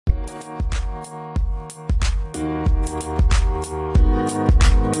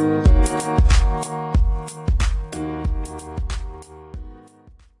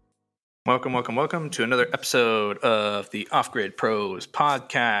Welcome to another episode of the Off Grid Pros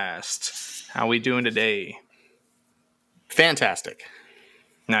podcast. How we doing today? Fantastic.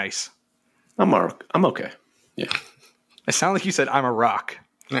 Nice. I'm okay. Yeah. It sounded like you said I'm a rock.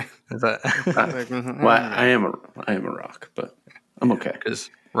 Is that Well, I am a rock, but I'm okay. because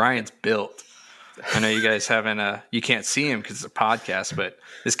Ryan's built. I know you guys haven't. You can't see him because it's a podcast, but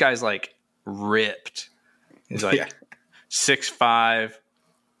this guy's like ripped. He's like 6'5",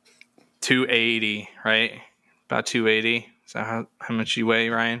 280, right? About 280. Is that how much you weigh,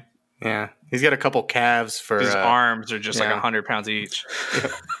 Ryan? Yeah. He's got a couple calves for... His arms are just like 100 pounds each.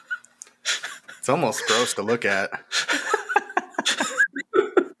 It's almost gross to look at.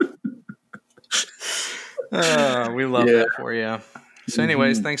 We love that for you. So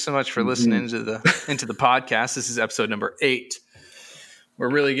anyways, thanks so much for listening into the podcast. This is episode number 8. We're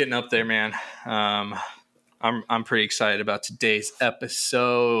really getting up there, man. I'm pretty excited about today's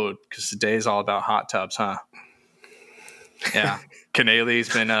episode because today's all about hot tubs, huh? Yeah.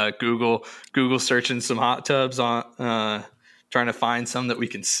 Canelli's been Google searching some hot tubs on trying to find some that we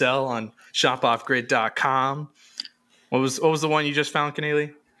can sell on shopoffgrid.com. What was the one you just found,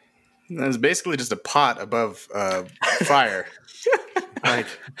 Canelli? It was basically just a pot above fire. Like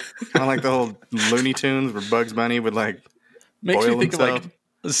kind of like the whole Looney Tunes where Bugs Bunny would like Makes boil me think himself. of like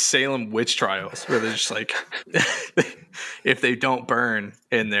the Salem witch trials where they're just like if they don't burn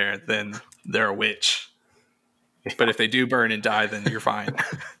in there, then they're a witch. But if they do burn and die, then you're fine.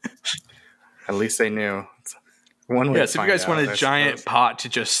 At least they knew. It's one way. Yeah, to so if you guys find want out, a I giant suppose. pot to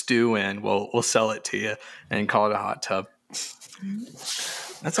just stew in, we'll sell it to you and call it a hot tub.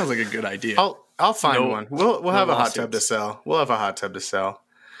 That sounds like a good idea. I'll find one. We'll have a hot tub lawsuits. to sell. We'll have a hot tub to sell.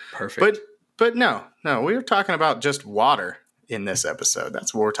 Perfect. But no, we were talking about just water in this episode.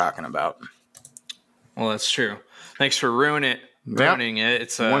 That's what we're talking about. Well, that's true. Thanks for ruining it.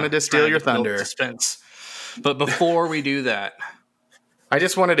 It's Wanted to steal trying your build thunder. suspense. But before we do that, I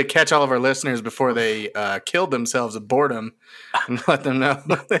just wanted to catch all of our listeners before they killed themselves of boredom and let them know.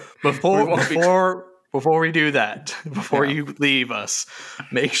 before we do that, before you leave us,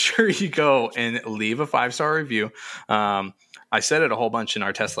 make sure you go and leave a 5-star review. I said it a whole bunch in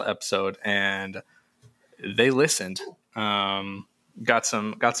our Tesla episode, and they listened. Got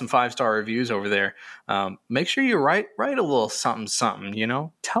some 5-star reviews over there. Make sure you write a little something. You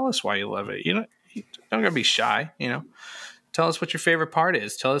know, tell us why you love it. You know, don't gotta be shy. You know, tell us what your favorite part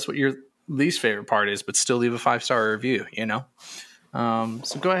is. Tell us what your least favorite part is, but still leave a 5-star review. You know,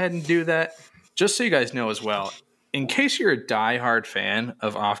 so go ahead and do that. Just so you guys know as well, in case you're a diehard fan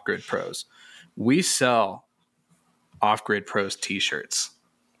of Off Grid Pros, we sell Off Grid Pros t-shirts.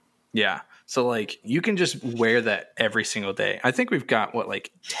 Yeah. So like you can just wear that every single day. I think we've got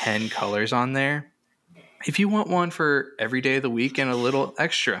 10 colors on there. If you want one for every day of the week and a little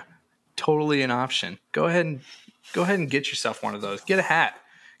extra, totally an option. Go ahead and get yourself one of those. Get a hat,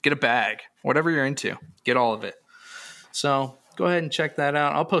 get a bag, whatever you're into. Get all of it. So go ahead and check that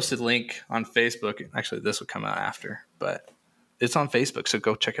out. I'll post a link on Facebook. Actually, this will come out after, but it's on Facebook, so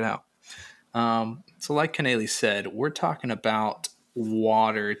go check it out. So like Canelli said, we're talking about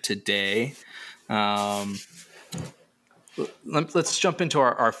water today. Let's jump into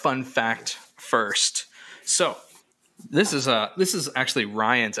our fun fact first. So this is actually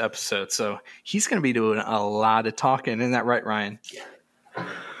Ryan's episode, so he's going to be doing a lot of talking. Isn't that right, Ryan?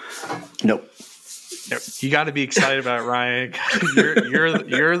 Nope. You got to be excited about it, Ryan.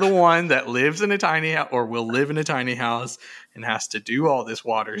 You're the one that lives in a tiny house or will live in a tiny house and has to do all this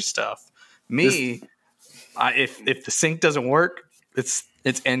water stuff. Me, if the sink doesn't work, it's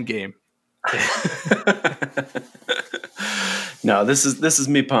end game. No, this is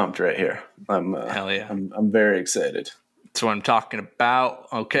me pumped right here. Hell yeah. I'm very excited. That's what I'm talking about.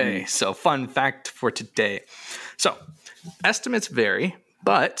 Okay, so fun fact for today. So estimates vary,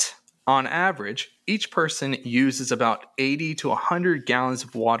 but on average, each person uses about 80 to 100 gallons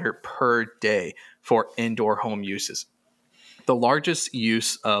of water per day for indoor home uses. The largest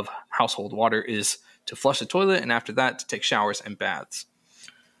use of household water is to flush the toilet, and after that, to take showers and baths.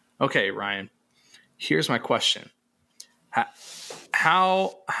 Okay, Ryan, here's my question.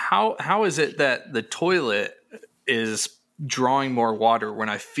 How is it that the toilet is drawing more water when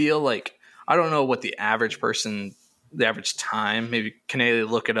I feel like, I don't know what the average time, maybe Canelli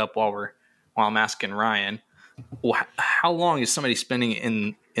look it up while I'm asking Ryan, how long is somebody spending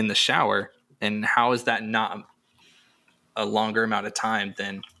in the shower, and how is that not a longer amount of time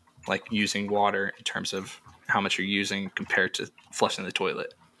than like using water in terms of how much you're using compared to flushing the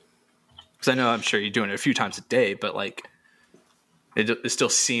toilet? Because I'm sure you're doing it a few times a day, but like It still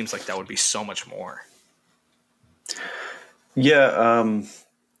seems like that would be so much more. Yeah,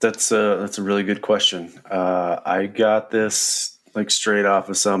 that's a really good question. I got this like straight off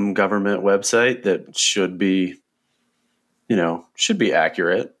of some government website that should be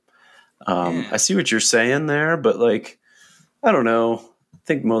accurate. I see what you're saying there, but like, I don't know. I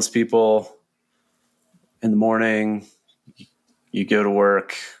think most people in the morning, you go to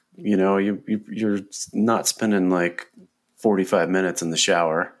work, you're not spending like 45 minutes in the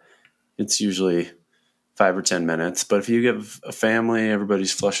shower. It's usually 5 or 10 minutes. But if you have a family,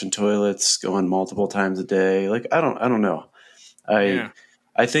 everybody's flushing toilets, going multiple times a day. Like, I don't know. I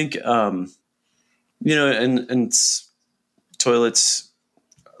think, and toilets,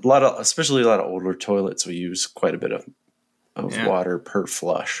 especially a lot of older toilets, we use quite a bit of water per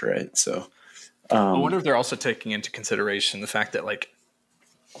flush, right? So I wonder if they're also taking into consideration the fact that, like,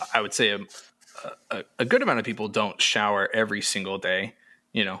 I would say a good amount of people don't shower every single day,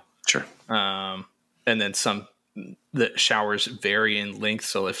 Sure. And then the showers vary in length.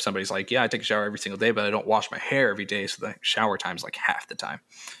 So if somebody's like, yeah, I take a shower every single day, but I don't wash my hair every day, so the shower time is like half the time.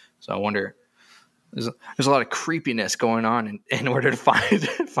 So I wonder, there's a lot of creepiness going on in order to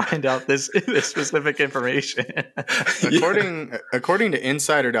find out this specific information. According to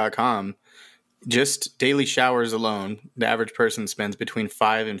Insider.com, just daily showers alone, the average person spends between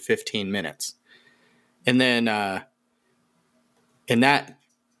 5 and 15 minutes. And then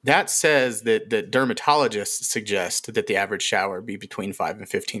that says that dermatologists suggest that the average shower be between 5 and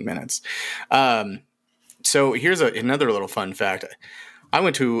 15 minutes. So here's another little fun fact. I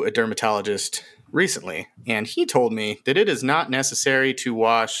went to a dermatologist recently, and he told me that it is not necessary to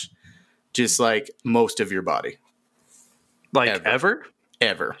wash just like most of your body. Like ever?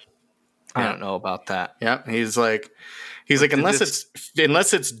 Ever. I don't know about that. Yeah. He's like, unless it's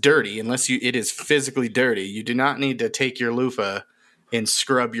dirty, it is physically dirty, you do not need to take your loofah and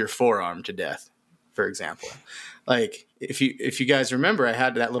scrub your forearm to death, for example. Like, if you guys remember, I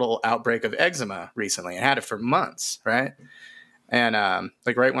had that little outbreak of eczema recently. I had it for months, right? And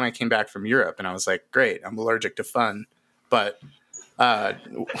like right when I came back from Europe, and I was like, great, I'm allergic to fun. But that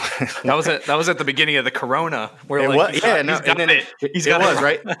was at the beginning of the corona. Where right in the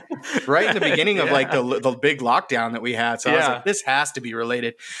beginning of like the big lockdown that we had. So I was like, this has to be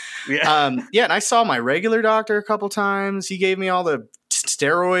related. And I saw my regular doctor a couple times. He gave me all the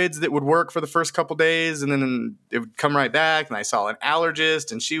steroids that would work for the first couple days, and then it would come right back. And I saw an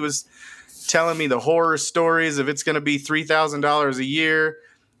allergist, and she was telling me the horror stories of it's going to be $3,000 a year.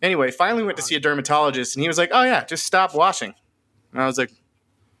 Anyway, finally went to see a dermatologist, and he was like, oh yeah, just stop washing. And I was like,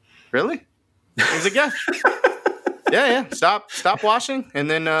 really? He was like, yeah. yeah. Stop washing. And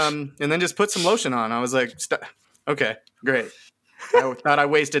then just put some lotion on. I was like, okay, great. I thought I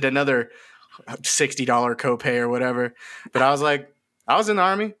wasted another $60 copay or whatever. But I was like, I was in the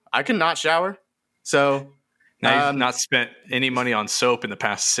Army. I could not shower. So now you've not spent any money on soap in the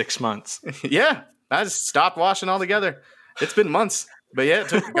past 6 months. Yeah. I just stopped washing altogether. It's been months. But yeah,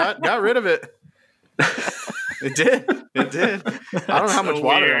 got rid of it. It did. I don't know how much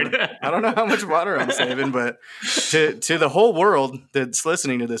water. I don't know how much water I'm saving, but to the whole world that's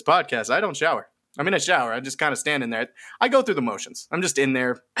listening to this podcast, I don't shower. I'm in a shower. I just kind of stand in there. I go through the motions. I'm just in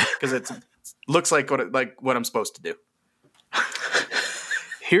there because it looks like what I'm supposed to do.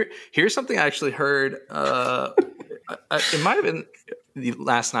 Here's something I actually heard. It might have been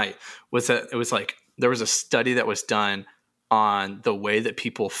last night. Was that it was like there was a study that was done on the way that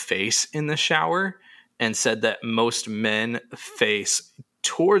people face in the shower, and said that most men face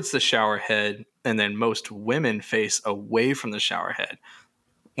towards the shower head, and then most women face away from the shower head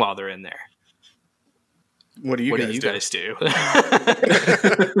while they're in there. What do you guys do?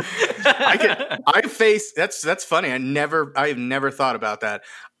 I face. That's funny. I have never thought about that.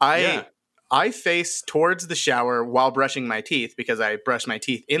 I face towards the shower while brushing my teeth because I brush my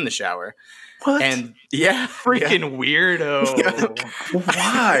teeth in the shower. What? And freaking weirdo.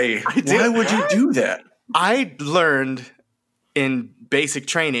 Why? Why would you do that? I learned in basic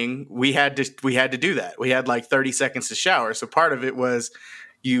training we had to do that. We had like 30 seconds to shower. So part of it was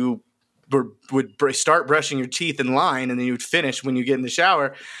you would start brushing your teeth in line, and then you would finish when you get in the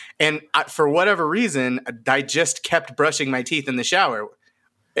shower. And for whatever reason, I just kept brushing my teeth in the shower,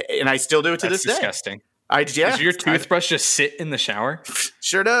 and I still do it to this day. Disgusting. Does your toothbrush just sit in the shower?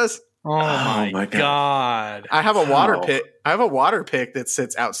 Sure does. Oh my God. I have a water pick. I have a water pick that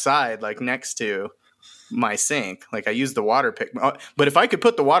sits outside, like next to my sink. Like I use the water pick, but if I could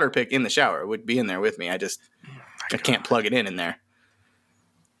put the water pick in the shower, it would be in there with me. I can't plug it in there.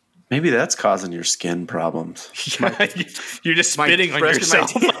 Maybe that's causing your skin problems. You're just spitting on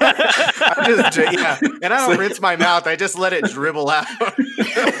yourself. And I don't rinse my mouth. I just let it dribble out.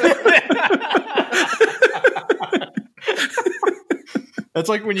 That's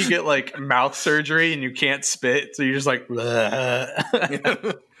like when you get like mouth surgery and you can't spit, so you're just like.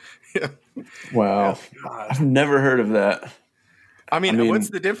 Wow, I've never heard of that. I mean, what's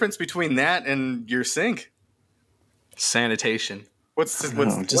the difference between that and your sink? Sanitation. What's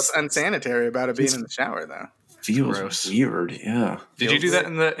unsanitary about it being in the shower, though? Feels gross. Weird, yeah. Did you do that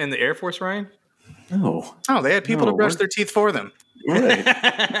in the Air Force, Ryan? No. Oh, they had people to brush their teeth for them. Right.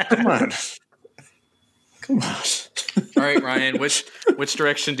 Come on. All right, Ryan. Which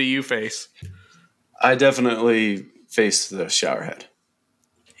direction do you face? I definitely face the shower head.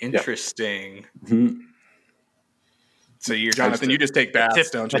 Interesting. Yep. Mm-hmm. So Jonathan, you just take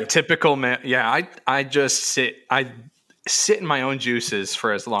baths, don't you? A typical man. Yeah, I just sit. I sit in my own juices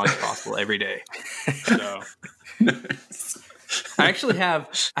for as long as possible every day. So I actually have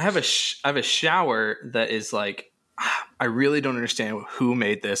a shower that is like, I really don't understand who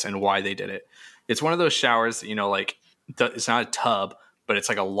made this and why they did it. It's one of those showers, like it's not a tub, but it's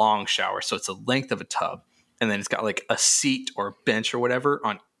like a long shower, so it's the length of a tub, and then it's got like a seat or bench or whatever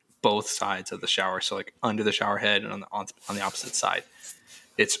on both sides of the shower, so like under the shower head and on the opposite side.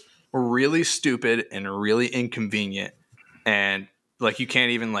 It's really stupid and really inconvenient, and like you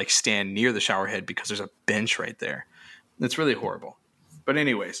can't even like stand near the shower head because there's a bench right there. It's really horrible. But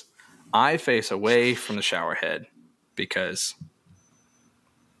anyways, I face away from the shower head because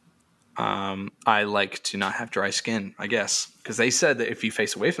I like to not have dry skin, I guess, because they said that if you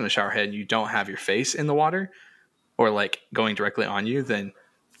face away from the shower head and you don't have your face in the water or like going directly on you, then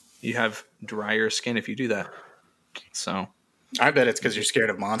you have drier skin if you do that. So I bet it's because you're scared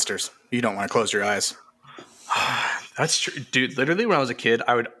of monsters. You don't want to close your eyes. That's true. Dude, literally when I was a kid,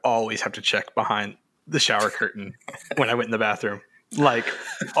 I would always have to check behind the shower curtain when I went in the bathroom. Like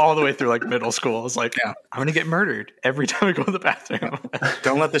all the way through like middle school. I was like, I'm going to get murdered every time I go to the bathroom.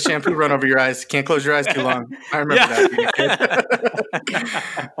 Don't let the shampoo run over your eyes. Can't close your eyes too long. I remember that being a kid.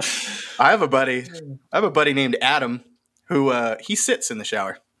 I have a buddy named Adam who he sits in the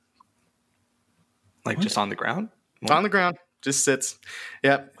shower. Like just on the ground? What? On the ground. Just sits.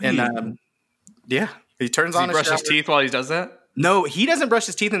 Yep. And he turns on his brush his teeth while he does that? No, he doesn't brush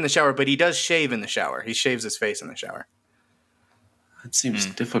his teeth in the shower, but he does shave in the shower. He shaves his face in the shower. That seems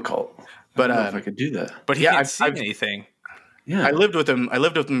difficult. But I don't know if I could do that. But he can't see anything. Yeah, I lived with him.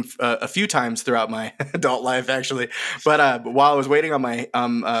 A few times throughout my adult life, actually. But while I was waiting on my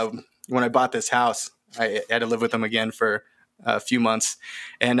when I bought this house, I had to live with him again for a few months.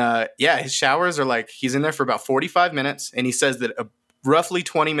 And his showers are like he's in there for about 45 minutes, and he says that roughly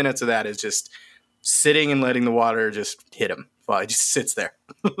 20 minutes of that is just sitting and letting the water just hit him while he just sits there.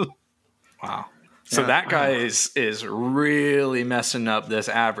 Wow. So that guy is really messing up this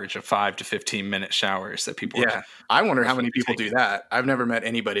average of 5 to 15 minute showers that people. Yeah, I wonder how many people do that. I've never met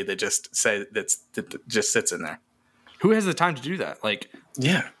anybody that just that just sits in there. Who has the time to do that? Like,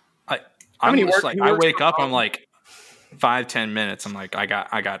 I wake up, I'm like 5-10 minutes. I'm like, I got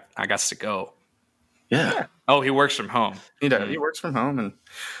to go. Yeah. Oh, he works from home. He does. He works from home, and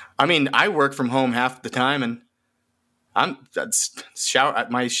I mean, I work from home half the time, and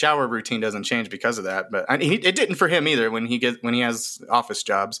my shower routine doesn't change because of that, but it didn't for him either when he has office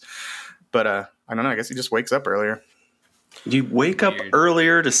jobs. But I don't know. I guess he just wakes up earlier. You wake up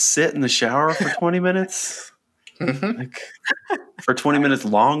earlier to sit in the shower for 20 minutes, like for 20 minutes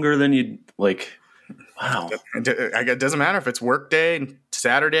longer than you'd like. Wow. It doesn't matter if it's work day,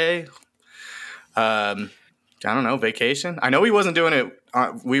 Saturday. I don't know, vacation. I know he wasn't doing it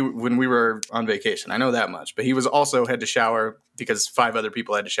when we were on vacation. I know that much. But he was also had to shower because 5 other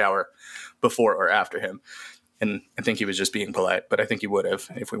people had to shower before or after him. And I think he was just being polite, but I think he would have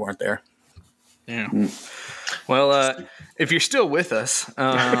if we weren't there. Yeah. Well, if you're still with us,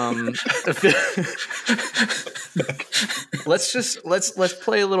 let's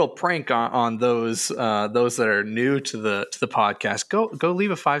play a little prank on those that are new to the podcast. Go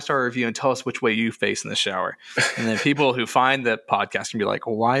leave a 5-star review and tell us which way you face in the shower, and then people who find the podcast can be like,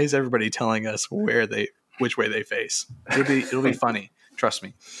 why is everybody telling us which way they face? It'll be funny. Trust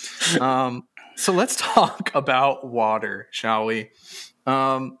me. So let's talk about water, shall we?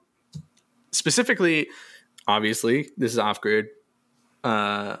 Specifically, obviously, this is off-grid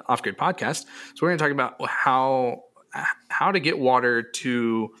podcast. So we're going to talk about how to get water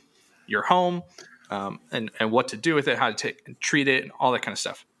to your home, and what to do with it, how to treat it, and all that kind of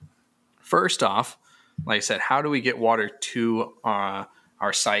stuff. First off, like I said, how do we get water to our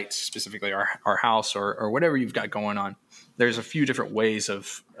site, specifically our house or whatever you've got going on? there's a few different ways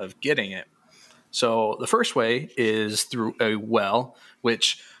of getting it. So the first way is through a well,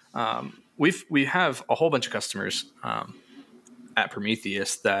 which we have a whole bunch of customers at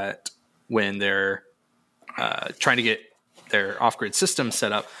Prometheus that when they're trying to get their off-grid system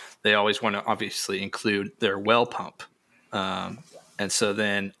set up, they always want to obviously include their well pump. And so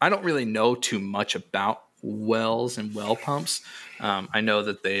then I don't really know too much about wells and well pumps. I know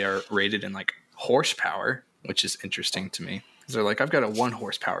that they are rated in like horsepower, which is interesting to me. Because they're like, I've got a 1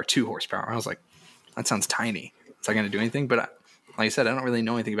 horsepower, 2 horsepower. I was like, that sounds tiny. Is that going to do anything? But like I said, I don't really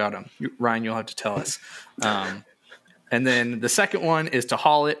know anything about them. Ryan, you'll have to tell us. And then the second one is to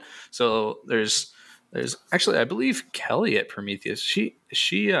haul it. So there's actually, I believe Kelly at Prometheus,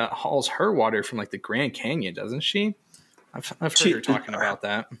 she hauls her water from like the Grand Canyon, doesn't she? I've heard her talking about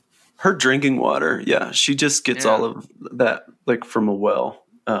that. Her drinking water, yeah, she just gets all of that like from a well.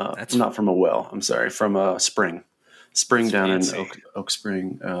 Not from a well. I'm sorry, from a spring down fancy. In Oak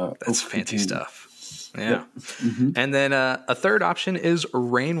Spring. That's Oak fancy stuff. Yeah. Yep. Mm-hmm. And then a third option is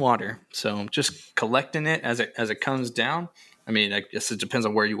rainwater. So just collecting it as it comes down. I mean, I guess it depends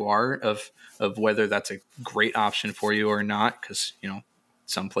on where you are of whether that's a great option for you or not, because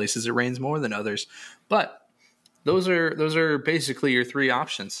some places it rains more than others. But those are basically your 3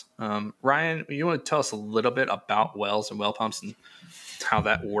 options. Ryan, you want to tell us a little bit about wells and well pumps and how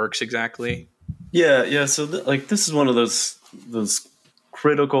that works exactly? Yeah. So this is one of those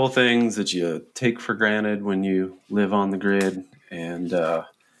critical things that you take for granted when you live on the grid, and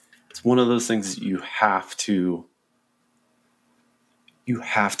it's one of those things that you have to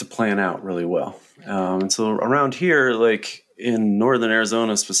plan out really well. And so around here, like in northern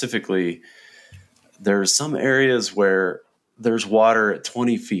Arizona specifically, there's some areas where there's water at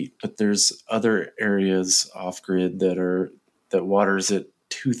 20 feet, but there's other areas off grid that water's at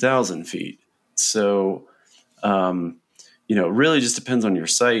 2,000 feet. So, it really just depends on your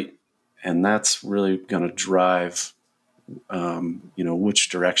site, and that's really going to drive, which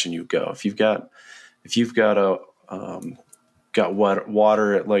direction you go. If you've got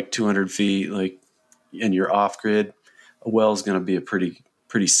water at like 200 feet, and you're off grid, a well is going to be a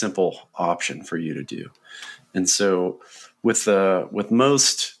pretty simple option for you to do. And so with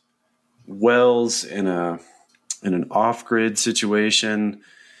most wells in an off-grid situation,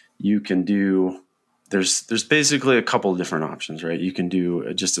 you can do, there's basically a couple of different options, right? You can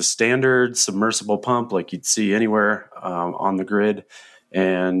do just a standard submersible pump like you'd see anywhere on the grid,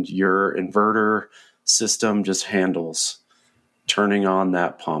 and your inverter system just handles turning on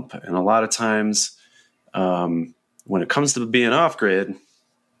that pump. And a lot of times when it comes to being off-grid,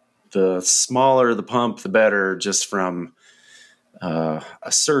 the smaller the pump, the better, just from a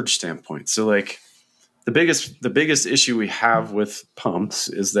surge standpoint. So like the biggest issue we have with pumps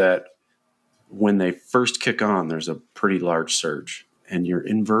is that when they first kick on, there's a pretty large surge, and your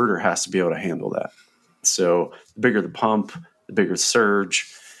inverter has to be able to handle that. So the bigger the pump, the bigger the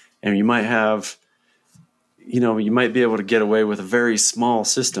surge, and you might be able to get away with a very small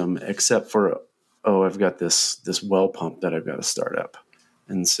system, except for, I've got this well pump that I've got to start up.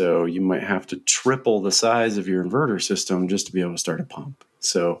 And so you might have to triple the size of your inverter system just to be able to start a pump.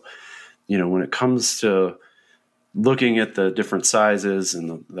 So, when it comes to looking at the different sizes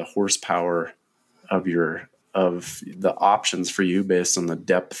and the horsepower of the options for you based on the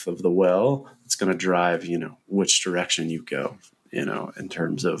depth of the well, it's going to drive, which direction you go, in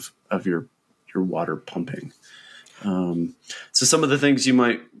terms of your water pumping. So some of the things you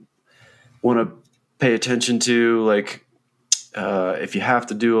might want to pay attention to, like, if you have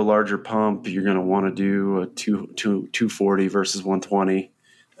to do a larger pump, you're going to want to do a 240 versus 120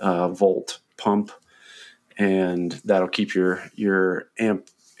 volt pump, and that'll keep your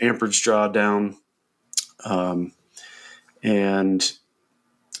amperage draw down. And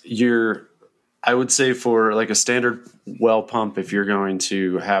I would say for like a standard well pump, if you're going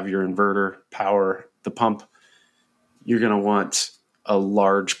to have your inverter power the pump, you're going to want a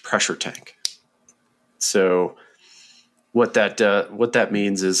large pressure tank. So what that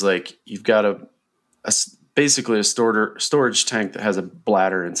means is, like, you've got basically a storage tank that has a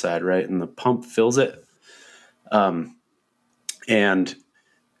bladder inside, right? And the pump fills it. And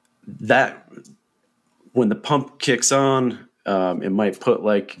that, when the pump kicks on, it might put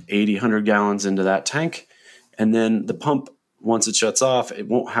like 80, 100 gallons into that tank. And then the pump, once it shuts off, it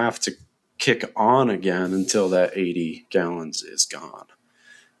won't have to kick on again until that 80 gallons is gone.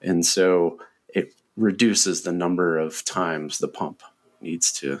 And so it reduces the number of times the pump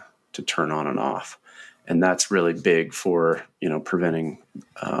needs to turn on and off. And that's really big for, preventing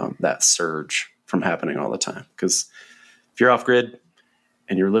that surge from happening all the time. Because if you're off grid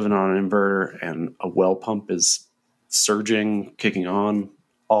and you're living on an inverter and a well pump is surging, kicking on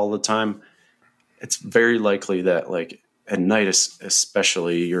all the time, it's very likely that like at night,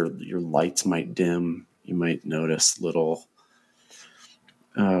 especially, your lights might dim. You might notice little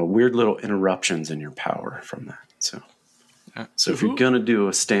weird little interruptions in your power from that. So if you're gonna do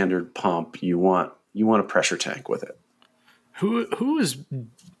a standard pump, you want a pressure tank with it. Who is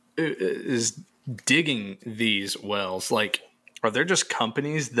digging these wells? Like, are there just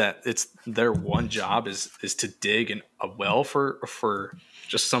companies that it's their one job is to dig a well for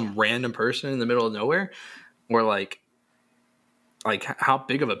just some random person in the middle of nowhere? Or like how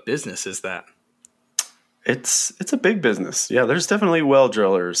big of a business is that? It's a big business. Yeah, there's definitely well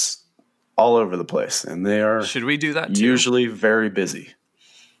drillers all over the place, and they are. Should we do that too? Usually very busy.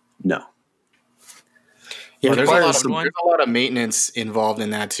 No. Yeah, there's a lot of maintenance involved in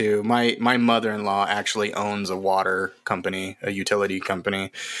that too. My mother-in-law actually owns a water company, a utility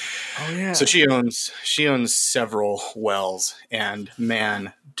company. Oh yeah. So she owns several wells, and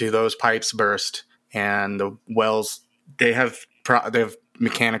man, do those pipes burst! And the wells, they have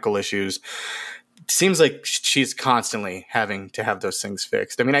mechanical issues. Seems like she's constantly having to have those things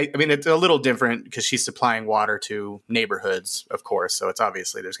fixed. I mean, it's a little different because she's supplying water to neighborhoods, of course. So it's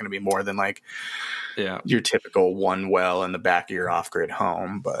obviously there's going to be more than like your typical one well in the back of your off-grid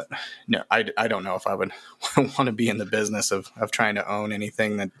home. But no, I don't know if I would want to be in the business of trying to own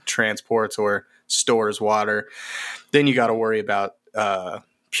anything that transports or stores water. Then you got to worry about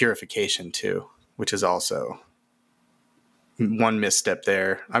purification too, which is also one misstep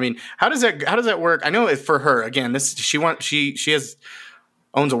there. I mean, how does that work? I know for her, again, she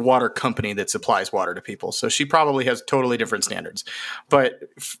owns a water company that supplies water to people, so she probably has totally different standards. But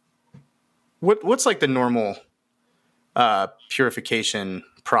what's like the normal purification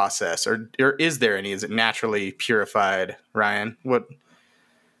process, or is there any? Is it naturally purified, Ryan? What?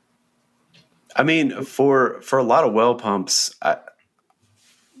 I mean, for a lot of well pumps,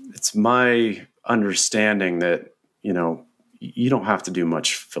 it's my understanding that you don't have to do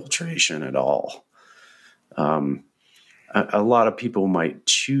much filtration at all. A lot of people might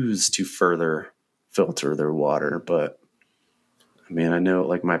choose to further filter their water, but I mean, I know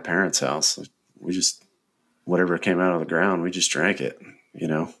like my parents' house, we just, whatever came out of the ground, we just drank it,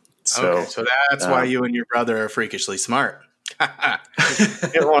 So, okay, so that's why you and your brother are freakishly smart.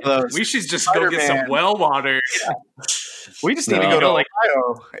 Get one of those. We should just go get some well water. Yeah. We just need to go to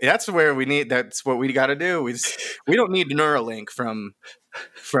Ohio. That's where we need. That's what we got to do. We don't need Neuralink from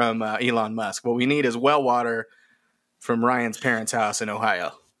Elon Musk. What we need is well water from Ryan's parents' house in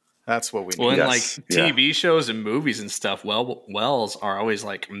Ohio. That's what we need. Well, in like TV shows and movies and stuff, wells are always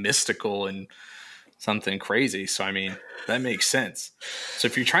like mystical and something crazy. So I mean, that makes sense. So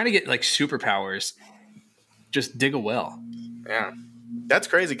if you're trying to get like superpowers, just dig a well. Yeah. That's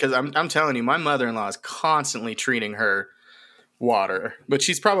crazy because I'm telling you, my mother-in-law is constantly treating her water, but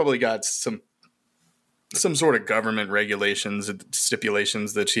she's probably got some sort of government regulations and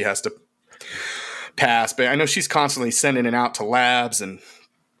stipulations that she has to pass. But I know she's constantly sending it out to labs and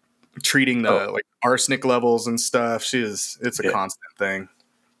treating the like arsenic levels and stuff. It's a constant thing.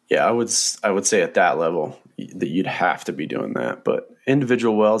 Yeah, I would say at that level that you'd have to be doing that. But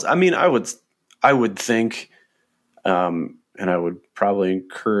individual wells, I mean, I would think. And I would probably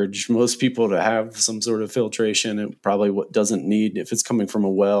encourage most people to have some sort of filtration. It probably doesn't need, if it's coming from a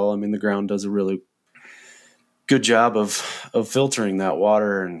well, I mean, the ground does a really good job of filtering that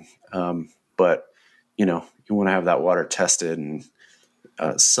water. And, but you want to have that water tested, and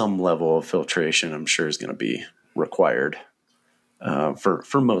some level of filtration, I'm sure, is going to be required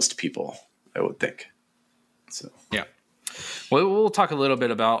for most people, I would think. So, yeah. Well, we'll talk a little bit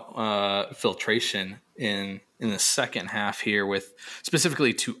about filtration in the second half here, with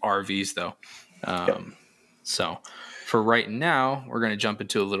specifically to RVs though. So for right now, we're going to jump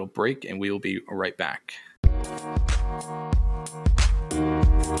into a little break and we will be right back.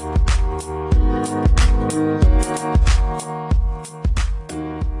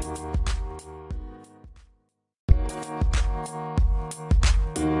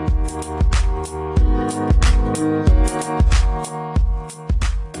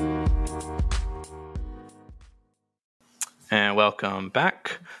 And welcome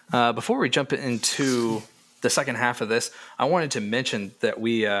back. Before we jump into the second half of this, I wanted to mention that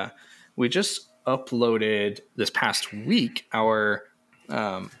we just uploaded this past week our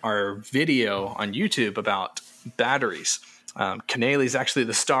video on YouTube about batteries. Canelli's actually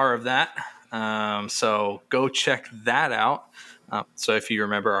the star of that, so go check that out. So if you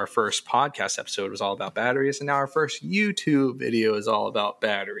remember, our first podcast episode was all about batteries, and now our first YouTube video is all about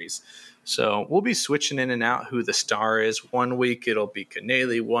batteries. So we'll be switching in and out who the star is. 1 week it'll be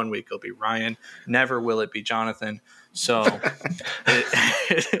Canelli, 1 week it'll be Ryan. Never will it be Jonathan. So,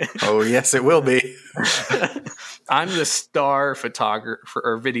 oh yes, it will be. I'm the star photographer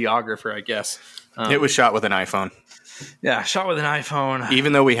or videographer, I guess. It was shot with an iPhone. Yeah, shot with an iPhone.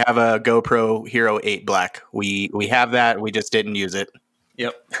 Even though we have a GoPro Hero 8 Black, we have that. We just didn't use it.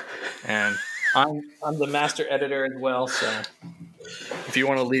 Yep. And I'm the master editor as well. So if you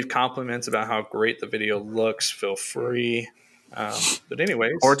want to leave compliments about how great the video looks, feel free. But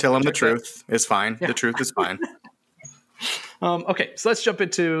anyways, or tell them the truth. It's fine. Yeah. The truth is fine. Okay, so let's jump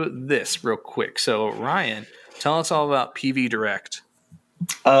into this real quick. So Ryan, tell us all about PV Direct.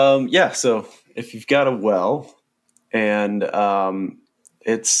 Yeah. So if you've got a well and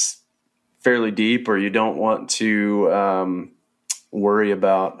it's fairly deep, or you don't want to worry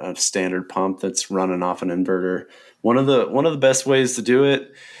about a standard pump that's running off an inverter, one of the best ways to do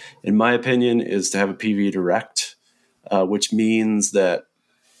it, in my opinion, is to have a PV Direct, which means that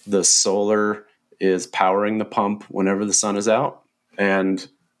the solar is powering the pump whenever the sun is out, and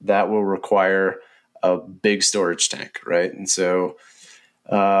that will require a big storage tank, right? And so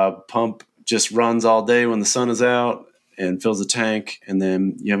pump just runs all day when the sun is out and fills the tank, and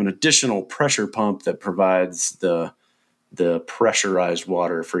then you have an additional pressure pump that provides the pressurized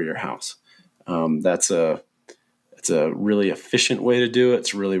water for your house. It's a really efficient way to do it.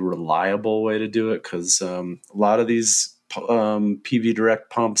 It's a really reliable way to do it, because a lot of these PV Direct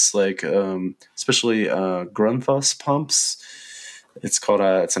pumps, like especially Grundfos pumps, it's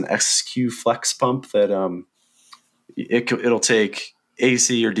an XQ Flex pump that it'll take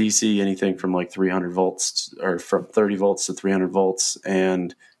AC or DC, anything from like 300 volts or from 30 volts to 300 volts.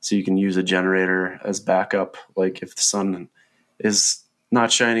 And so you can use a generator as backup. Like if the sun is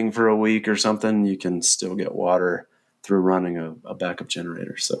not shining for a week or something, you can still get water through running a backup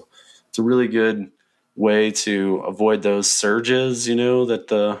generator. So it's a really good way to avoid those surges, that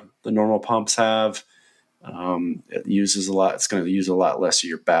the normal pumps have. It uses a lot. It's going to use a lot less of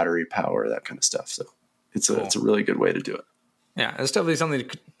your battery power, that kind of stuff. So it's a really good way to do it. Yeah, it's definitely something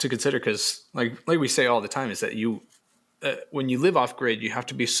to consider, because like we say all the time, is that you when you live off grid, you have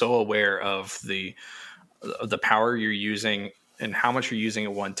to be so aware of the power you're using and how much you're using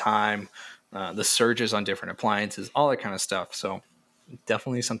at one time, the surges on different appliances, all that kind of stuff. So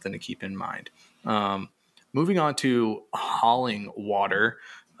definitely something to keep in mind. Moving on to hauling water.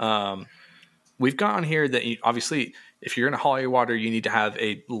 We've got on here that obviously, if you're going to haul your water, you need to have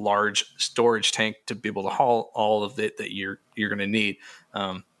a large storage tank to be able to haul all of it that you're going to need.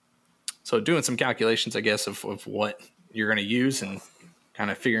 So doing some calculations, I guess, of what you're going to use and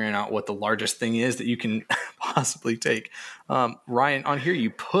kind of figuring out what the largest thing is that you can possibly take. Ryan, on here you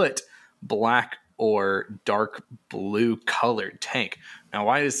put black or dark blue colored tank. Now,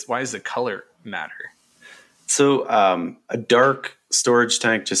 why does the color matter? So a dark storage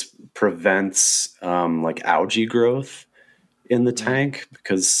tank just prevents like algae growth in the tank,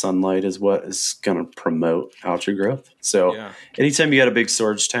 because sunlight is what is going to promote algae growth. So anytime you got a big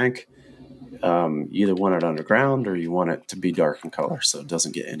storage tank, you either want it underground or you want it to be dark in color so it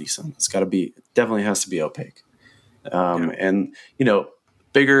doesn't get any sun. Definitely has to be opaque. And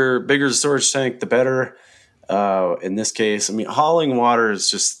bigger the storage tank, the better. In this case, hauling water is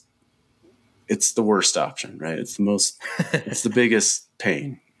just, it's the worst option, right? It's the biggest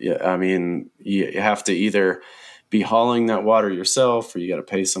pain. Yeah. You have to either be hauling that water yourself, or you got to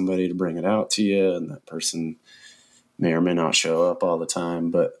pay somebody to bring it out to you, and that person may or may not show up all the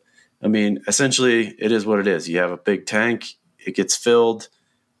time. But essentially it is what it is. You have a big tank, it gets filled,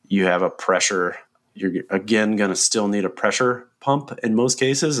 you have a pressure. You're again going to still need a pressure pump in most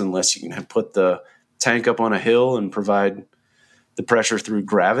cases, unless you can put the tank up on a hill and provide the pressure through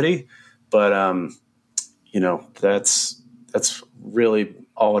gravity. But, that's really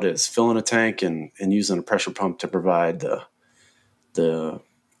all it is, filling a tank and using a pressure pump to provide the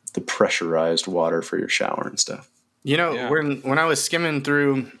pressurized water for your shower and stuff. When I was skimming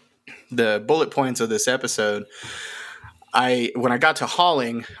through the bullet points of this episode, when I got to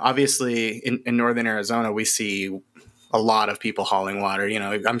hauling, obviously in northern Arizona, we see a lot of people hauling water.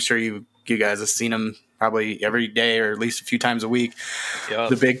 I'm sure you guys have seen them probably every day or at least a few times a week. Yep.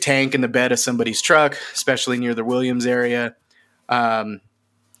 The big tank in the bed of somebody's truck, especially near the Williams area. And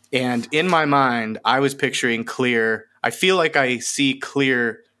in my mind, I was picturing clear. I feel like I see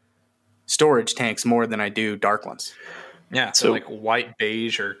clear storage tanks more than I do dark ones. Yeah, so like white,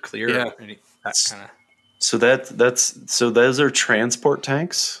 beige, or clear. Yeah. That kind of. So those are transport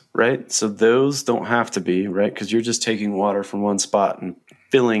tanks, right? So those don't have to be, right? Because you're just taking water from one spot and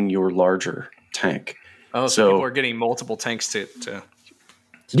filling your larger tank. Oh, so people are getting multiple tanks to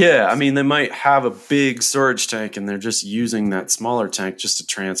yeah, they might have a big storage tank and they're just using that smaller tank just to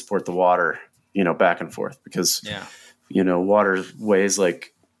transport the water, back and forth, because water weighs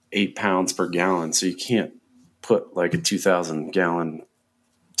like 8 pounds per gallon. So you can't put like a 2,000 gallon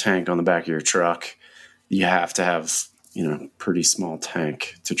tank on the back of your truck. You have to have, pretty small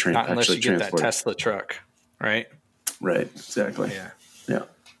tank to Not unless actually you get transport that Tesla truck, right? Right. Exactly. Yeah. Yeah.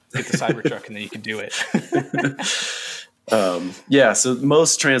 Get the Cybertruck and then you can do it. So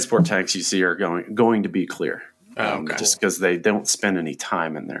most transport tanks you see are going to be clear. Just because they don't spend any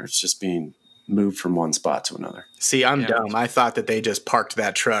time in there. It's just being moved from one spot to another. See, I'm dumb. I thought that they just parked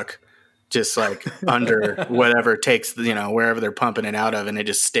that truck just like under whatever takes, wherever they're pumping it out of, and it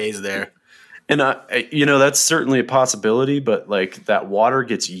just stays there. And, that's certainly a possibility, but like that water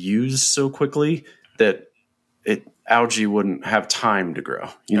gets used so quickly that algae wouldn't have time to grow.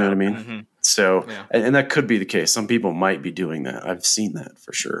 You know what I mean? Mm-hmm. So, and that could be the case. Some people might be doing that. I've seen that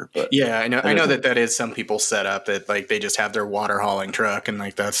for sure. But yeah, I know that is some people's setup, that like they just have their water hauling truck and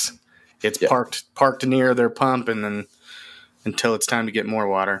like it's parked near their pump, and then until it's time to get more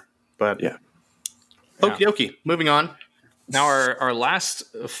water. But okie dokie, moving on. Now our last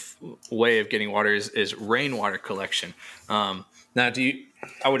way of getting water is rainwater collection. Now,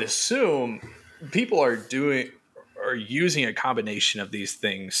 I would assume people are using a combination of these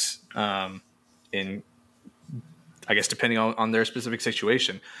things in, I guess, depending on their specific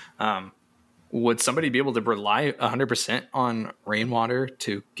situation. Would somebody be able to rely 100% on rainwater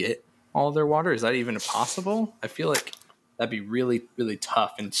to get all their water? Is that even possible? I feel like that'd be really, really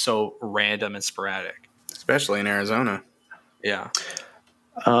tough and so random and sporadic. Especially in Arizona. Yeah.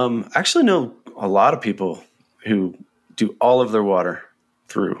 I actually know a lot of people who do all of their water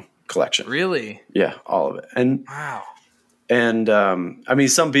through collection. Really? Yeah, all of it. And wow. And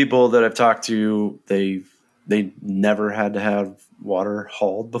some people that I've talked to, they never had to have water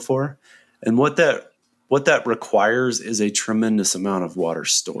hauled before. And what that requires is a tremendous amount of water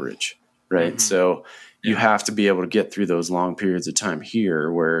storage, right? Mm-hmm. So you have to be able to get through those long periods of time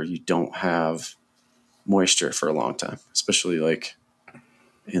here where you don't have moisture for a long time, especially like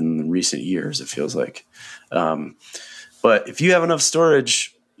in recent years, it feels like. But if you have enough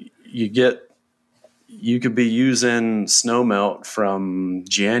storage, you could be using snow melt from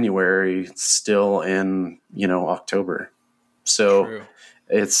January still in, October. So true.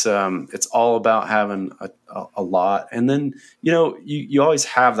 It's all about having a lot. And then, you always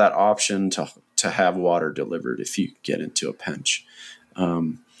have that option to have water delivered if you get into a pinch.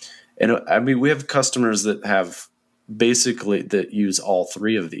 We have customers that have basically that use all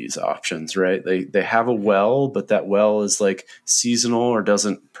three of these options, right? They have a well, but that well is like seasonal or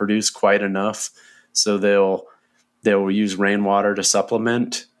doesn't produce quite enough. So they'll use rainwater to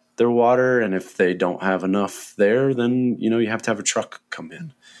supplement their water. And if they don't have enough there, then, you have to have a truck come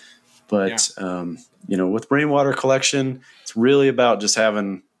in. But, with rainwater collection, it's really about just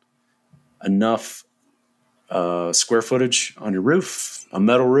having enough square footage on your roof, a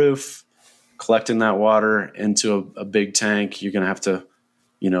metal roof, collecting that water into a big tank. You're going to have to,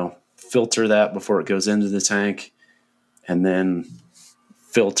 filter that before it goes into the tank, and then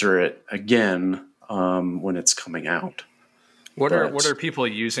filter it again when it's coming out. What are people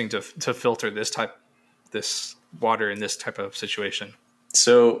using to filter this water in this type of situation?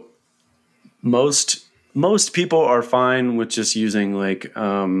 So most people are fine with just using like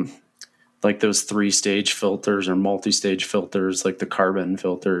those 3-stage filters or multi-stage filters, like the carbon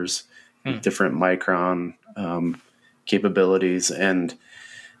filters, different micron capabilities, and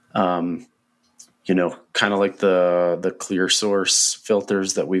kind of like the clear source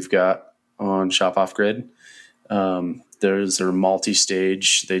filters that we've got on Shop Off Grid. Those are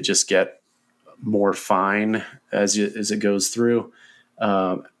multi-stage. They just get more fine as it goes through.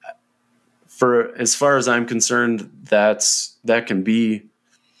 For as far as I'm concerned, that can be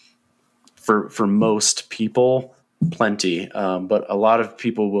for most people plenty, but a lot of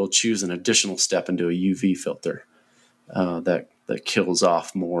people will choose an additional step into a UV filter that kills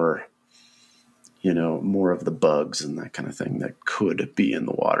off more of the bugs and that kind of thing that could be in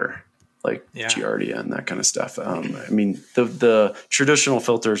the water, like Giardia and that kind of stuff. The traditional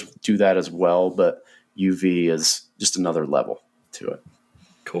filters do that as well, but UV is just another level to it.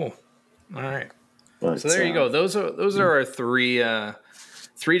 Cool. All right. But, so there you go. Those are our three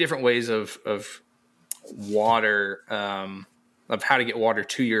different ways of water, of how to get water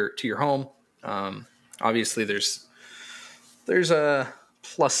to your home. Obviously there's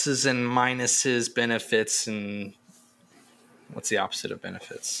pluses and minuses, benefits, and what's the opposite of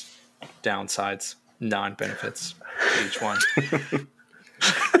benefits? Downsides, non-benefits, each one.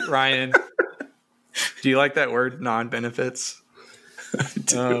 Ryan, do you like that word, non-benefits?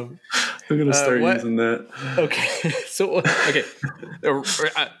 I'm gonna start using that. Okay, so okay.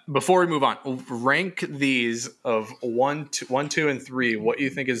 Before we move on, rank these of 1, 2, and 3. What you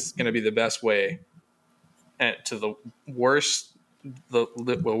think is going to be the best way to the worst, the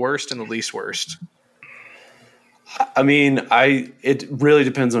worst, and the least worst? I mean, it really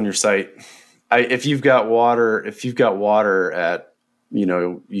depends on your site. If you've got water at,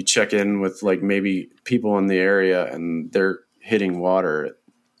 you check in with like maybe people in the area and they're hitting water at,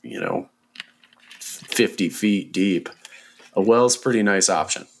 50 feet deep, a well's a pretty nice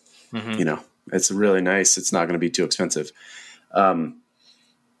option. Mm-hmm. It's really nice. It's not going to be too expensive.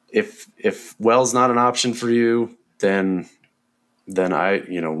 If well's not an option for you, then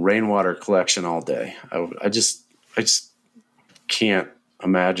rainwater collection all day. I just can't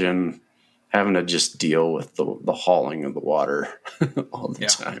imagine having to just deal with the hauling of the water all the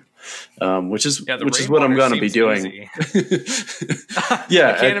time, which is what I'm going to be doing.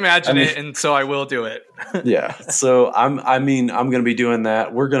 Yeah, I can't imagine it, and so I will do it. Yeah, so I'm going to be doing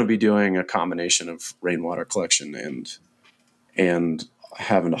that. We're going to be doing a combination of rainwater collection and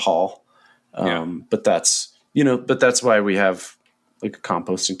having to haul. But that's why we have like a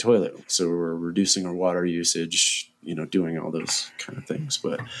composting toilet. So we're reducing our water usage, doing all those kind of things.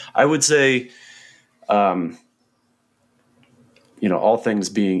 But I would say, all things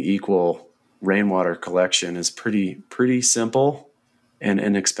being equal, rainwater collection is pretty simple and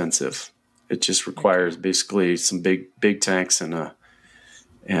inexpensive. It just requires basically some big tanks and a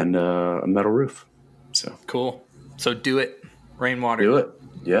metal roof. So cool. So do it. Rainwater. Do it.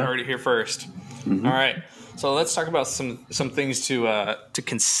 Yeah. Heard it here first. Mm-hmm. All right. So let's talk about some things to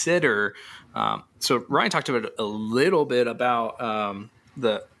consider. So Ryan talked about a little bit about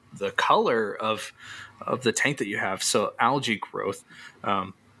the color of the tank that you have. So algae growth,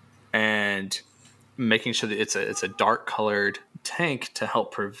 and making sure that it's a dark colored tank to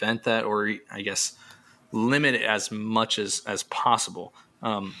help prevent that, or I guess limit it as much as possible.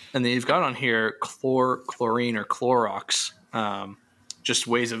 And then you've got on here chlorine or Clorox. Just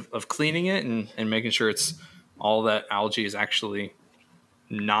ways of cleaning it and making sure it's all that algae is actually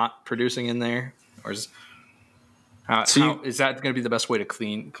not producing in there, or is that going to be the best way to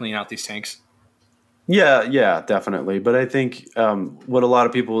clean out these tanks? Yeah, definitely. But I think what a lot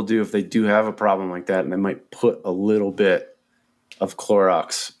of people will do if they do have a problem like that, and they might put a little bit of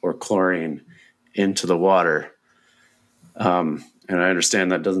Clorox or chlorine into the water. And I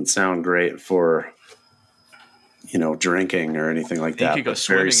understand that doesn't sound great for drinking or anything like that. You could go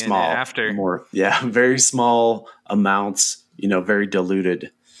swimming very small, in it after. Very small amounts, very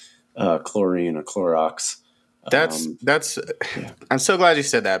diluted chlorine or Clorox. I'm so glad you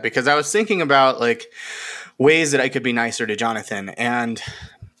said that, because I was thinking about like ways that I could be nicer to Jonathan, and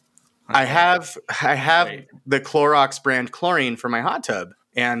I have the Clorox brand chlorine for my hot tub,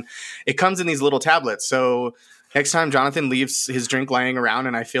 and it comes in these little tablets. So next time Jonathan leaves his drink lying around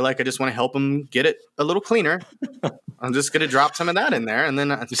and I feel like I just want to help him get it a little cleaner, I'm just going to drop some of that in there, and then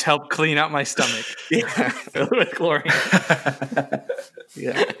just help clean out my stomach. Yeah. Fill it with chlorine.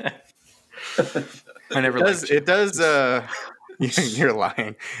 Yeah. I never it does. You're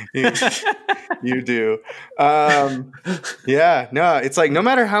lying. You do. Yeah. No, it's like no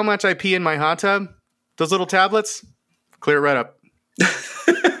matter how much I pee in my hot tub, those little tablets clear it right up.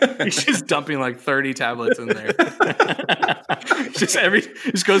 He's just dumping like 30 tablets in there. just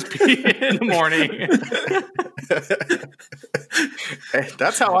goes pee in the morning.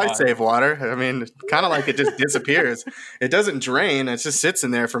 That's how I save water. I mean, kind of like it just disappears. It doesn't drain. It just sits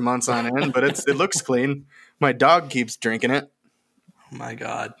in there for months on end, but it looks clean. My dog keeps drinking it. Oh my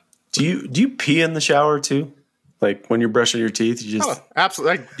God. Do you pee in the shower too? Like when you're brushing your teeth, you just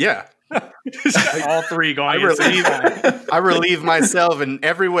absolutely. Yeah. All three going. I relieve myself in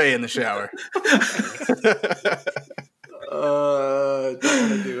every way in the shower. Don't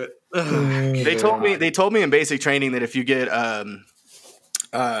want to do it. They told me in basic training that if you get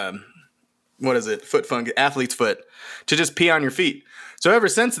what is it, foot fungus, athlete's foot, to just pee on your feet. So ever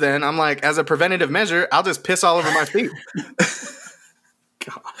since then, I'm like, as a preventative measure, I'll just piss all over my feet.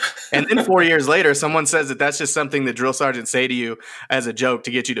 God. And then 4 years later, someone says that that's just something that drill sergeants say to you as a joke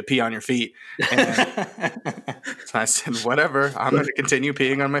to get you to pee on your feet. And so I said, whatever, I'm going to continue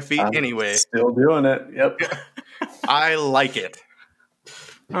peeing on my feet anyway. Still doing it. Yep. I like it.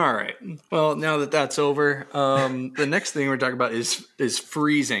 All right. Well, now that that's over, the next thing we're talking about is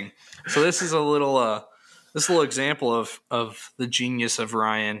freezing. So this is a little example of the genius of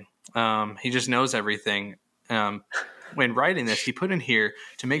Ryan. He just knows everything. When writing this, he put in here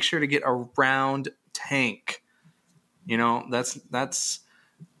to make sure to get a round tank. That's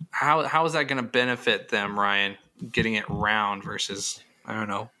how is that going to benefit them, Ryan? Getting it round versus, I don't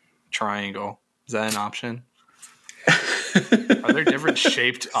know, triangle. Is that an option? Are there different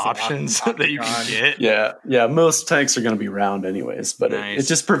shaped options that you can get? Yeah. Most tanks are going to be round anyways, but it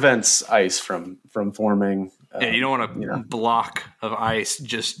just prevents ice from forming. Yeah, you don't want a block of ice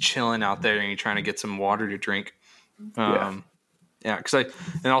just chilling out there and you're trying to get some water to drink. And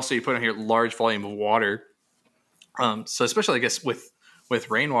also you put in here large volume of water. So especially I guess with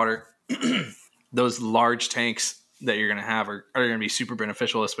rainwater, those large tanks that you're going to have are going to be super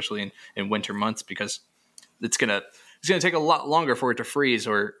beneficial, especially in winter months, because it's going to take a lot longer for it to freeze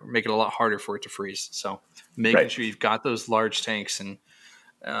or make it a lot harder for it to freeze. So making sure you've got those large tanks and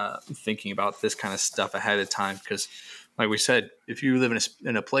thinking about this kind of stuff ahead of time, because like we said, if you live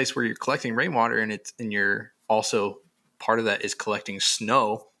in a place where you're collecting rainwater and you're also part of that is collecting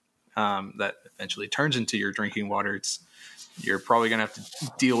snow that eventually turns into your drinking water, you're probably going to have to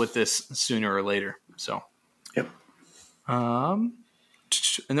deal with this sooner or later. So, yep. And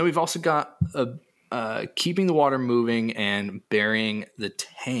then we've also got keeping the water moving and burying the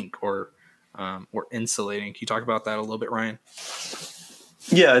tank or insulating. Can you talk about that a little bit, Ryan?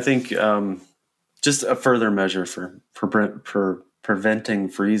 Yeah, I think just a further measure for preventing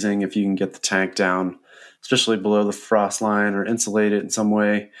freezing, if you can get the tank down, especially below the frost line, or insulate it in some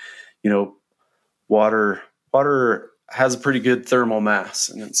way. Water has a pretty good thermal mass,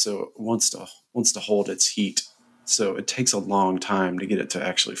 and so it wants to hold its heat. So it takes a long time to get it to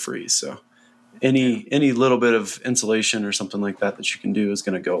actually freeze. So any little bit of insulation or something like that you can do is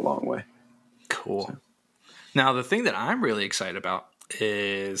going to go a long way. Cool. So. Now, the thing that I'm really excited about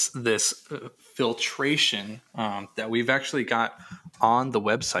is this filtration that we've actually got on the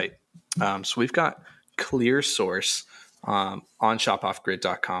website. So we've got ClearSource on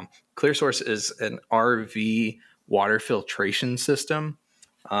shopoffgrid.com. ClearSource is an RV water filtration system.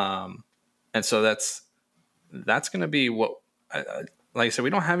 And so that's going to be what, like I said, we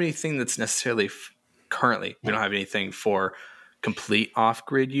don't have anything that's necessarily currently, we don't have anything for complete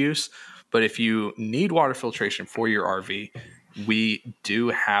off-grid use. But if you need water filtration for your RV, we do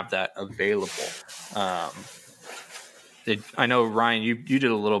have that available. I know, Ryan, you did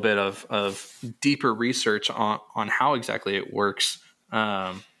a little bit of deeper research on how exactly it works.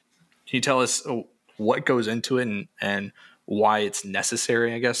 Can you tell us what goes into it and why it's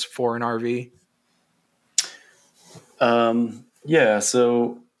necessary, I guess, for an RV? Yeah.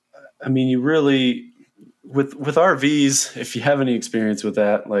 So, I mean, you really, with RVs, if you have any experience with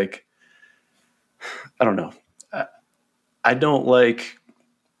that, like, I don't know. I don't like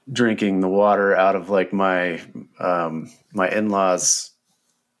drinking the water out of like my in-laws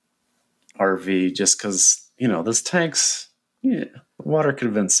RV, just because, those tanks, water could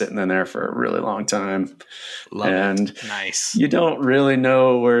have been sitting in there for a really long time. Love it. Nice. You don't really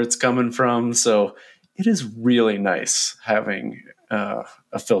know where it's coming from. So it is really nice having a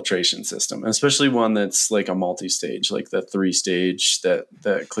filtration system, especially one that's like a multi-stage, like the 3-stage that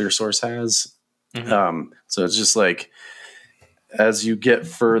ClearSource has. Mm-hmm. So it's just like, as you get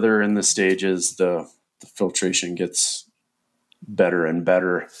further in the stages, the filtration gets better and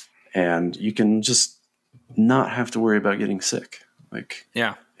better, and you can just not have to worry about getting sick. Like,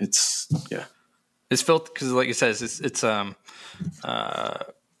 it's filtered because, like you said, it's in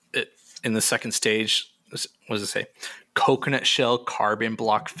the second stage. What does it say? Coconut shell carbon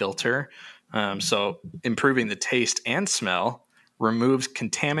block filter. So improving the taste and smell, removes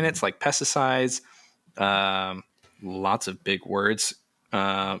contaminants like pesticides. Lots of big words,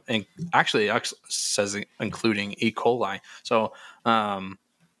 and actually says including E. coli. So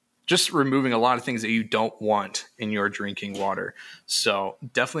just removing a lot of things that you don't want in your drinking water. So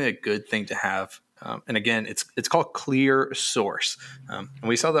definitely a good thing to have. And again, it's called ClearSource, and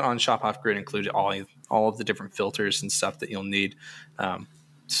we saw that on Shop Off Grid included all of the different filters and stuff that you'll need.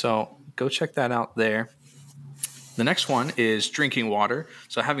 So go check that out there. The next one is drinking water.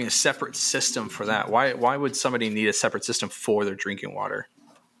 So having a separate system for that. Why would somebody need a separate system for their drinking water?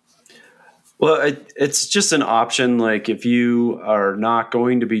 Well, it's just an option. Like, if you are not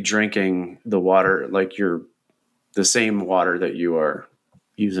going to be drinking the water, like the same water that you are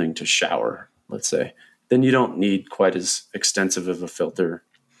using to shower, let's say, then you don't need quite as extensive of a filter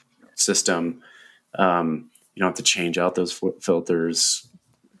system. You don't have to change out those filters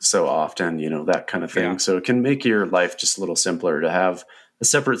so often, that kind of thing. Yeah. So it can make your life just a little simpler to have a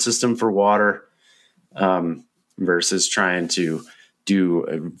separate system for water, versus trying to do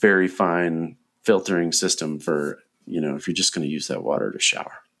a very fine filtering system for, if you're just going to use that water to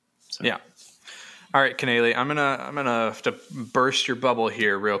shower. So. Yeah. All right, Canely, I'm gonna have to burst your bubble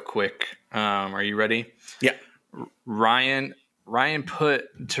here real quick. Are you ready? Yeah. Ryan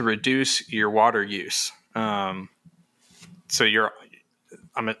put to reduce your water use. So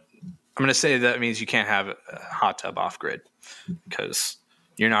I'm going to say that means you can't have a hot tub off grid because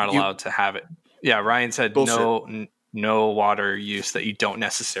you're not allowed to have it. Yeah, Ryan said no water use that you don't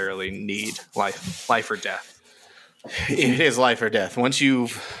necessarily need, life or death. It is life or death. Once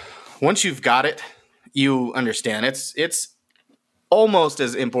you've got it, you understand. It's almost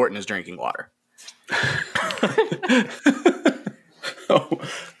as important as drinking water.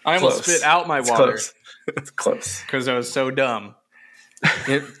 I almost spit out my water. It's close because I was so dumb.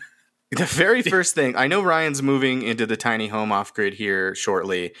 The very first thing, I know Ryan's moving into the tiny home off grid here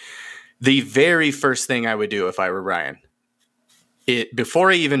shortly. The very first thing I would do if I were Ryan,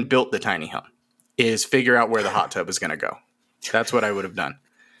 before I even built the tiny home, is figure out where the hot tub is going to go. That's what I would have done.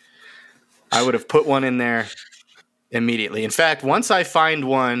 I would have put one in there immediately. In fact, once I find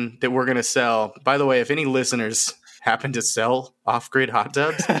one that we're going to sell, by the way, if any listeners happen to sell off-grid hot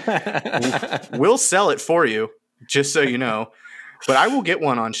tubs, we'll sell it for you, just so you know. But I will get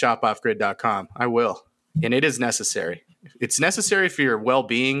one on shopoffgrid.com. I will. And it is necessary. It's necessary for your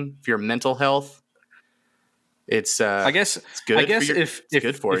well-being, for your mental health. It's I guess it's good. I guess if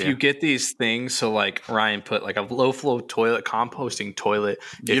you get these things, so like Ryan put like a low flow toilet, composting toilet.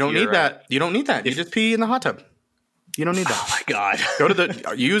 You don't need that. You don't need that. You just pee in the hot tub. You don't need that. Oh my God. Go to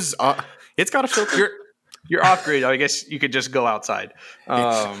the use. It's got a filter. You're off grid. I guess you could just go outside.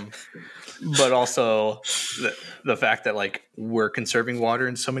 But also the fact that like we're conserving water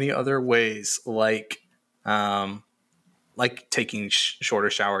in so many other ways, like taking shorter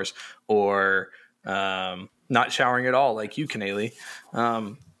showers or not showering at all, like you can, Ailey.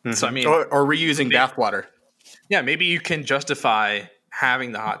 So I mean, or reusing bath water. Yeah, maybe you can justify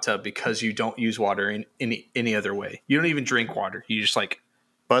having the hot tub because you don't use water in any other way. You don't even drink water. You just like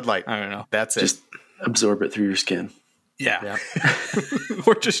Bud Light. I don't know. That's it. Just absorb it through your skin. Yeah.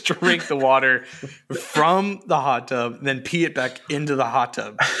 Or just drink the water from the hot tub, then pee it back into the hot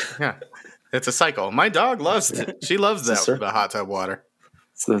tub. Yeah. It's a cycle. My dog loves it. She loves the hot tub water.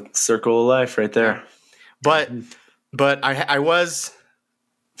 It's the circle of life right there. But I was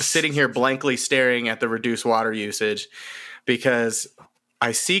sitting here blankly staring at the reduced water usage because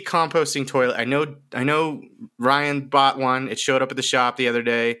I see composting toilet. I know Ryan bought one. It showed up at the shop the other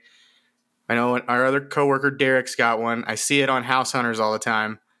day. I know our other coworker Derek's got one. I see it on House Hunters all the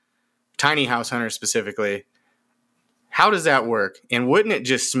time. Tiny House Hunters specifically. How does that work? And wouldn't it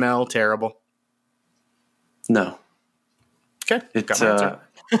just smell terrible? No. Okay. Got my answer.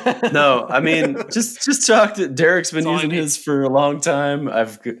 No, I mean, just talk to Derek's been using his for a long time.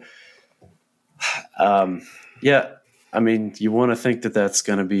 Yeah, I mean, you want to think that that's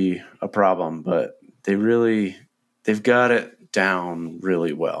going to be a problem, but they've got it down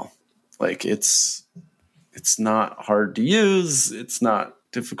really well. Like it's not hard to use. It's not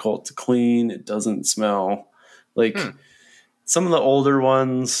difficult to clean. It doesn't smell like some of the older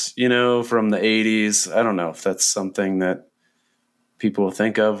ones, from the 80s. I don't know if that's something that people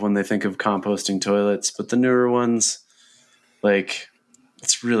think of when they think of composting toilets, but the newer ones, like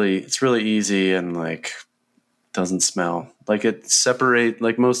it's really easy and like doesn't smell. Like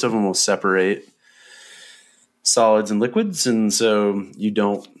like most of them will separate solids and liquids, and so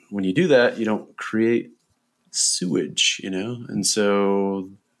when you do that, you don't create sewage, and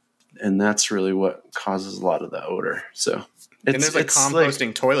that's really what causes a lot of the odor. So and there's like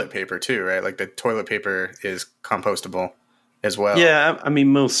composting toilet paper too, right? Like the toilet paper is compostable as well. Yeah, I mean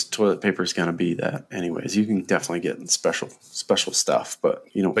most toilet paper is going to be that anyways. You can definitely get special stuff, but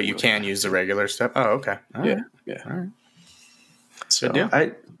you don't. But you can use the regular stuff. Oh, okay. All right. Yeah. All right. So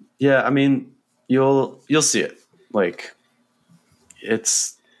I mean, you'll see it. Like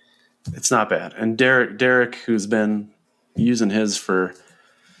it's not bad. And Derek, who's been using his for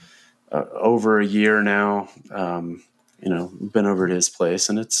over a year now, been over at his place,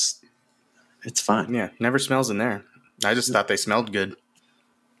 and it's fine. Yeah, never smells in there. I just thought they smelled good.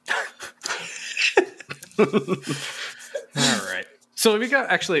 All right. So we've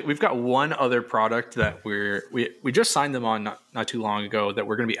got one other product that we just signed them on not too long ago that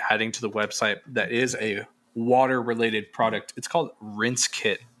we're going to be adding to the website that is a water related product. It's called Rinse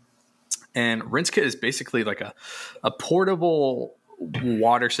Kit. And Rinse Kit is basically like a portable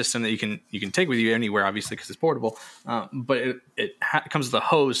water system that you can take with you anywhere, obviously, because it's portable. But it comes with a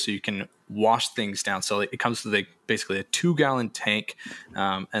hose, so you can wash things down. So it comes with basically a 2-gallon tank,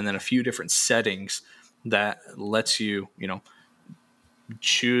 and then a few different settings that lets you,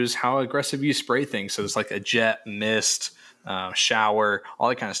 choose how aggressive you spray things. So it's like a jet, mist, shower, all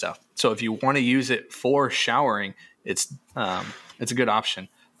that kind of stuff. So if you want to use it for showering, it's a good option.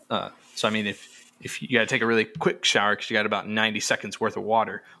 So I mean, if you got to take a really quick shower because you got about 90 seconds worth of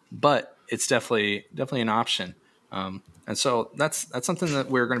water, but it's definitely an option. And so that's something that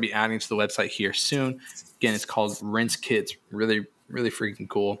we're going to be adding to the website here soon. Again, it's called Rinse Kits. Really, really freaking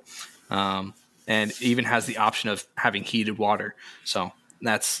cool. And even has the option of having heated water. So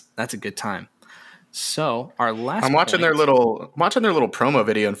that's a good time. So our last I'm watching their little promo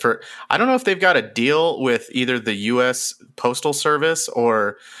video, and I don't know if they've got a deal with either the U.S. Postal Service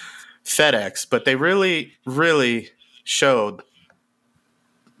or FedEx, but they really, really showed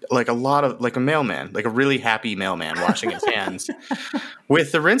like a mailman, like a really happy mailman washing his hands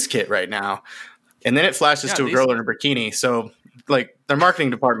with the rinse kit right now. And then it flashes to a girl in a bikini. So like their marketing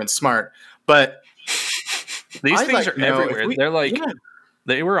department's smart, but these things are everywhere.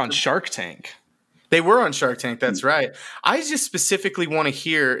 They were on Shark Tank. They were on Shark Tank. That's right. I just specifically want to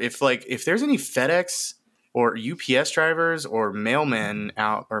hear if there's any FedEx or UPS drivers or mailmen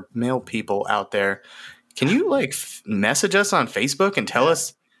out or mail people out there. Can you message us on Facebook and tell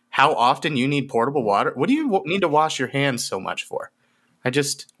us how often you need portable water? What do you need to wash your hands so much for?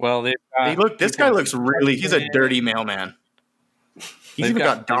 This guy looks he's a dirty mailman. He's even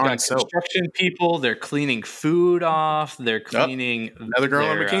got Dawn soap. Construction people, they're cleaning food off. They're cleaning another girl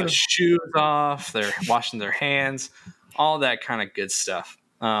in bikini shoes off. They're washing their hands, all that kind of good stuff.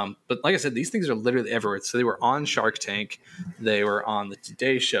 But like I said, these things are literally everywhere. So they were on Shark Tank. They were on the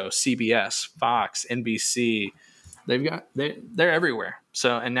Today Show, CBS, Fox, NBC. They're everywhere.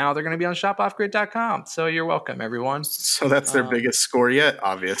 So, and now they're going to be on shopoffgrid.com. So you're welcome, everyone. So that's their biggest score yet,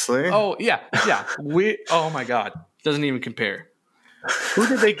 obviously. Oh yeah. Oh my God. Doesn't even compare. Who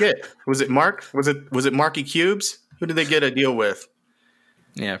did they get? Was it Mark? Was it Marky Cubes? Who did they get a deal with?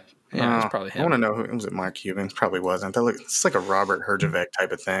 Yeah, it's probably him. I want to know who was it. Mark Cuban probably wasn't. It's like a Robert Herjavec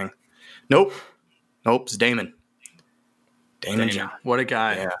type of thing. Nope. It's Damon. Damon. What a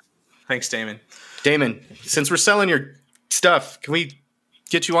guy. Yeah. Thanks, Damon. Damon, since we're selling your stuff, can we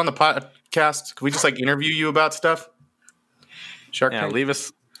get you on the podcast? Can we just interview you about stuff? Shark Tank? Leave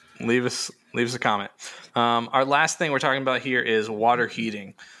us a comment. Our last thing we're talking about here is water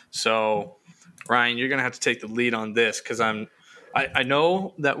heating. So, Ryan, you're going to have to take the lead on this because I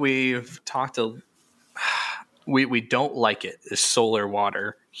know that we've talked we don't like it, is solar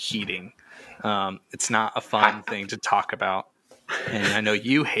water heating. It's not a fun thing to talk about. And I know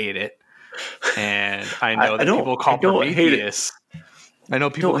you hate it. And I know that people call Prometheus. I know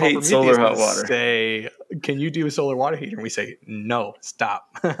people don't hate solar hot water. Say, can you do a solar water heater? And we say, no,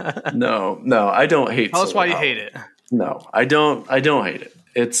 stop. No, I don't hate. Tell us why you hate it. No, I don't hate it.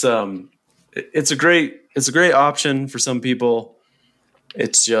 It's a great option for some people.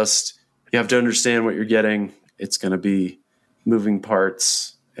 It's just you have to understand what you're getting. It's going to be moving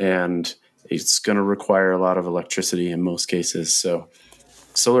parts, and it's going to require a lot of electricity in most cases. So,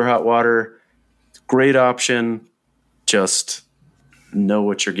 solar hot water, great option. Just know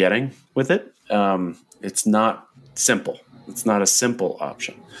what you're getting with it. It's not simple. It's not a simple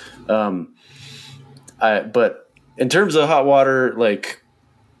option. But in terms of hot water,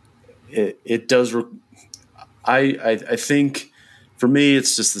 it does. I think for me,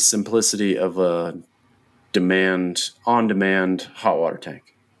 it's just the simplicity of a on-demand hot water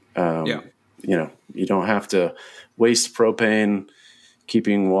tank. You don't have to waste propane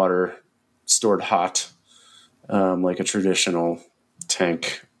keeping water stored hot like a traditional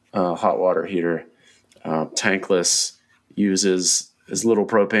tank hot water heater. Tankless uses as little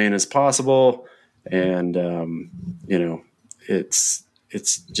propane as possible, and it's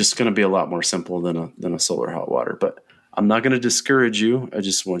just going to be a lot more simple than a solar hot water. But I'm not going to discourage you. I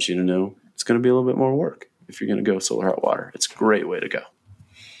just want you to know it's going to be a little bit more work if you're going to go solar hot water. It's a great way to go.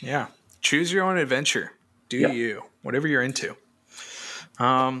 Yeah, choose your own adventure. Do you, whatever you're into.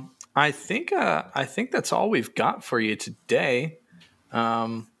 I think that's all we've got for you today.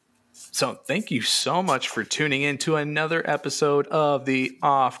 So thank you so much for tuning in to another episode of the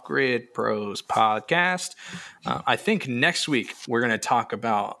Off Grid Pros podcast. I think next week we're going to talk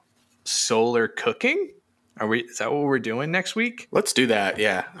about solar cooking. Is that what we're doing next week? Let's do that.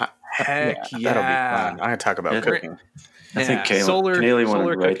 Yeah. Heck yeah. That'll be fun. I talk about cooking. I think Kaylee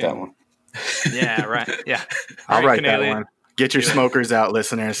wanted to write that one. Yeah, right. Yeah. I'll write that one. Get your smokers out,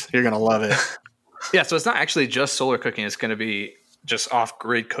 listeners. You're going to love it. Yeah, so it's not actually just solar cooking. It's going to be just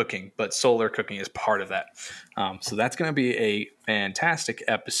off-grid cooking, but solar cooking is part of that. So that's going to be a fantastic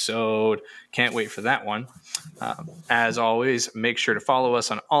episode. Can't wait for that one. As always, make sure to follow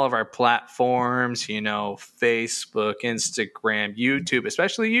us on all of our platforms, Facebook, Instagram, YouTube,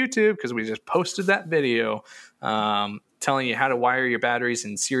 especially YouTube, because we just posted that video telling you how to wire your batteries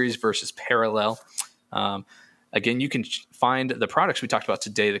in series versus parallel. Again, you can find the products we talked about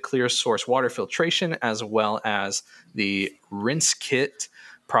today, the Clear Source water filtration, as well as the Rinse Kit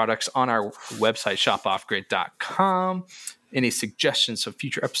products on our website, shopoffgrid.com. Any suggestions of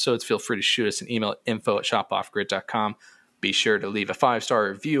future episodes, feel free to shoot us an email at info@shopoffgrid.com. Be sure to leave a 5-star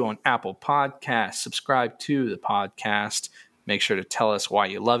review on Apple Podcasts. Subscribe to the podcast. Make sure to tell us why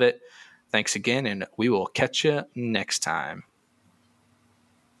you love it. Thanks again, and we will catch you next time.